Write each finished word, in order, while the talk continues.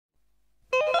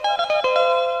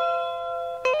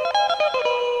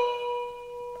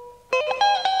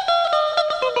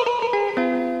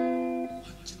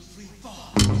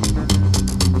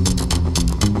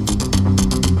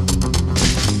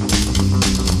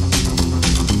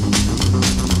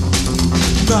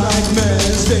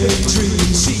Nightmares,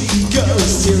 daydreams, see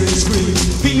ghosts, hear and scream.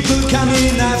 People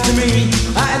coming after me,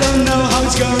 I don't know how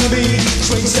it's gonna be.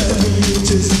 Trains tell me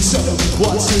it isn't so,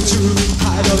 what's the truth?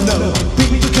 I don't know.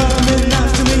 People coming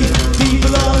after me,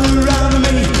 people all around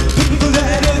me, people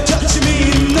that are touching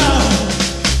me now.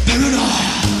 Paranoia.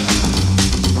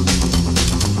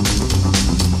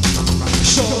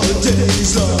 Short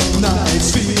days, long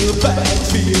nights, feel bad,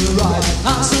 feel right.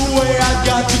 That's the way I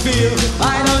got to feel.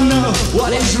 I don't know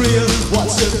what is real,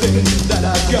 what's the thing that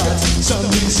I've got. Some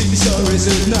disease or is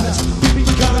it not?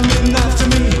 People coming after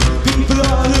me, people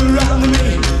all around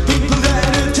me, people that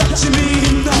are touching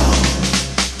me now.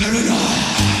 Paranoia.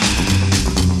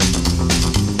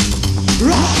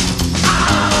 Rock.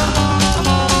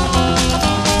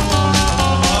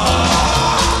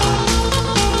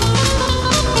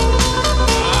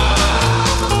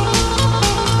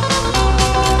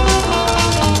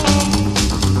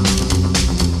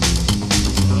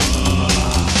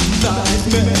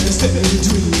 Nightmares,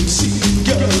 daydreams, see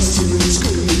ghosts, hear and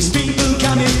screams. People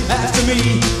coming after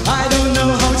me, I don't know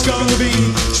how it's gonna be.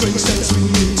 Strings tells me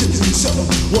it isn't so,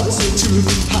 what's the truth?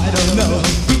 I don't know.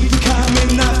 People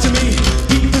coming after me,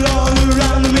 people all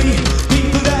around me,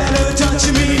 people that are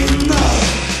touching me now.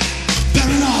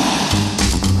 Paranoia.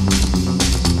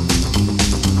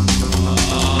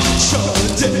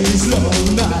 Short days,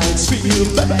 long nights, feel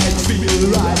bad, feel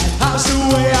right. How's the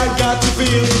way I got to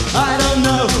feel? I don't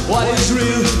know what is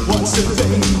real, what's the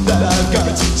thing that I've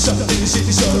got. Something is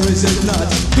or is it not?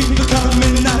 People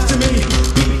coming after me,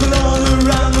 people all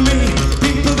around me,